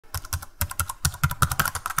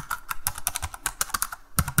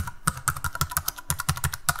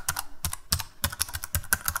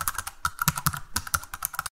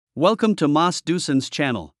Welcome to Dusin's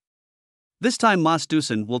channel. This time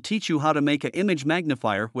Dusin will teach you how to make an image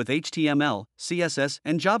magnifier with HTML, CSS,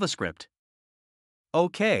 and JavaScript.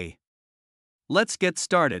 Okay. Let's get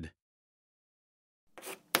started.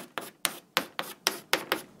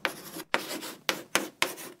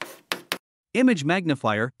 Image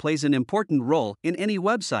magnifier plays an important role in any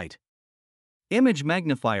website. Image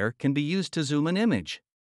magnifier can be used to zoom an image.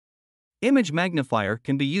 Image magnifier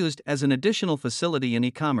can be used as an additional facility in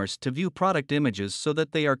e-commerce to view product images so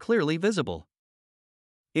that they are clearly visible.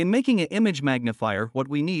 In making an image magnifier, what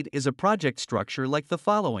we need is a project structure like the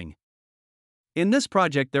following. In this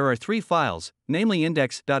project there are three files, namely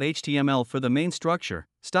index.html for the main structure,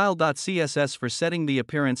 style.css for setting the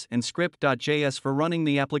appearance, and script.js for running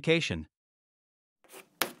the application.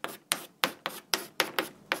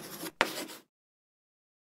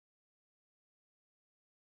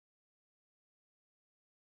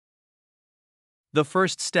 The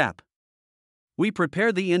first step. We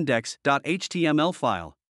prepare the index.html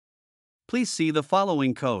file. Please see the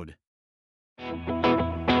following code.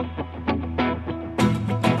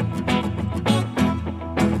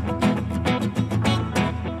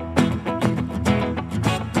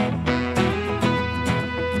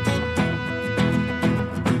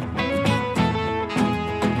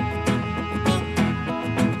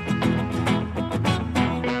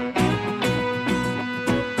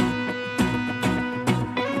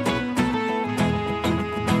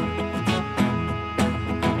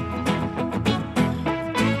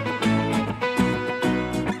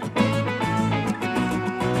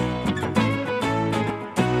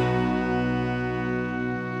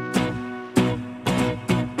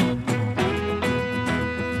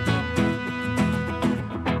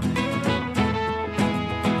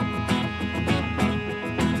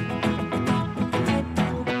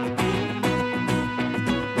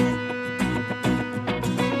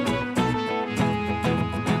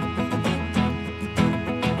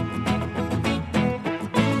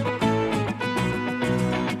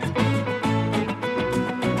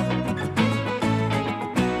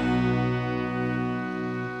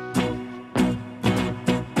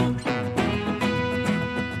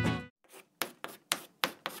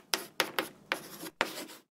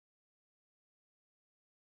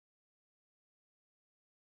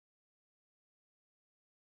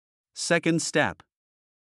 Second step.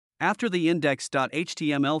 After the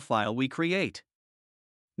index.html file we create.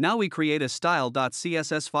 Now we create a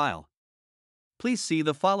style.css file. Please see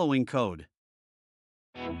the following code.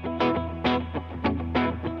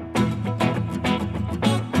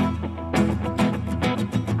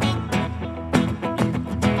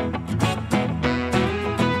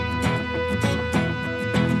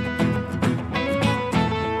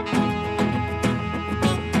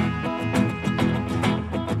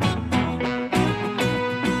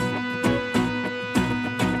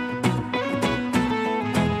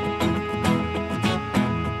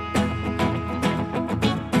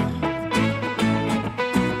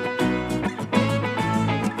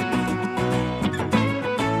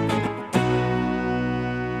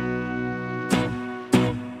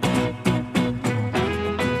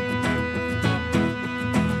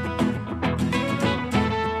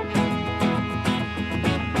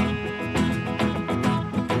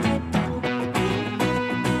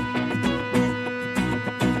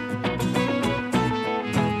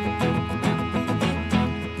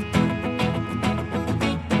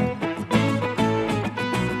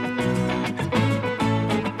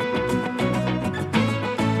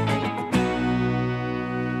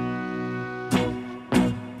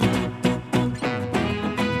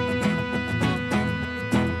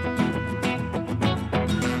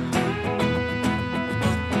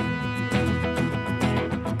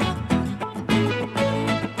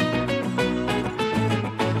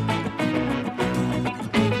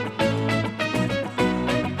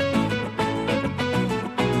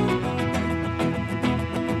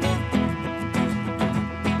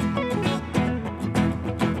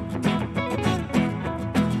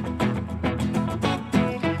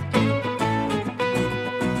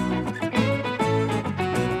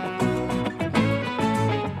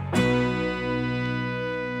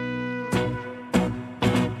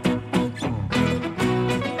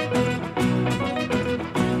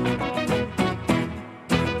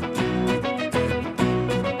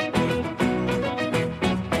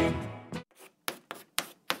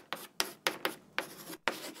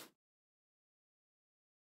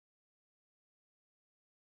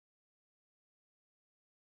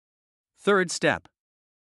 Third step.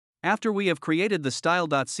 After we have created the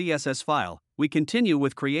style.css file, we continue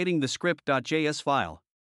with creating the script.js file.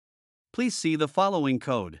 Please see the following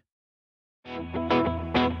code.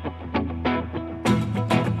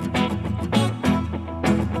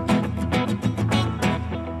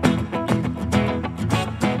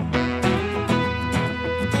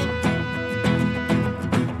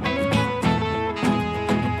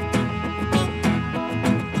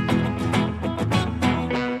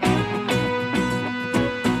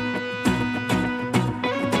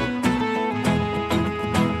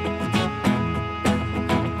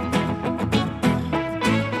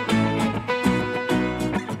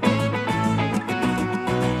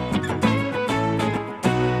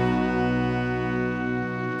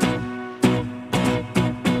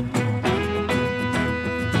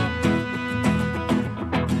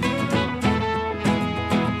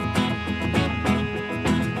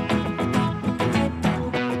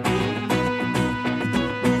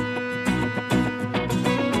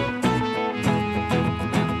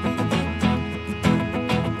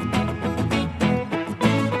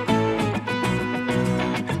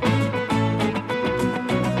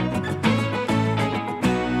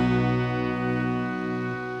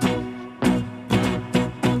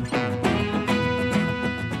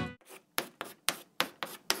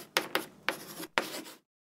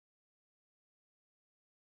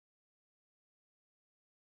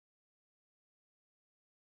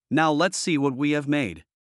 Now let's see what we have made.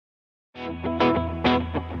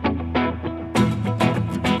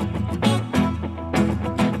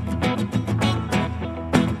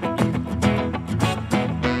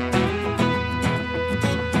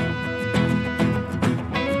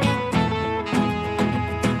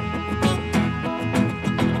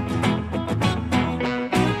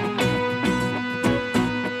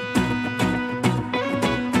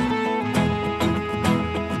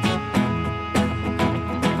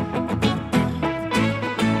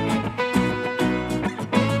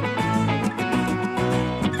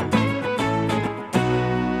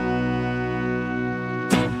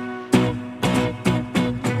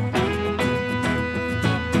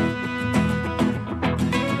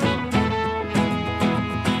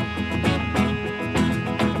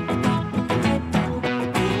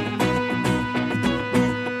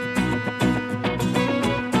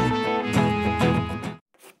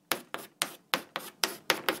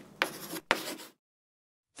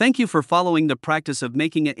 Thank you for following the practice of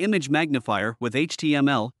making an image magnifier with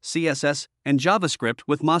HTML, CSS, and JavaScript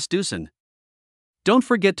with Dusin. Don't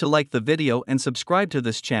forget to like the video and subscribe to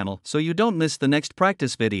this channel so you don't miss the next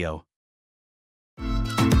practice video.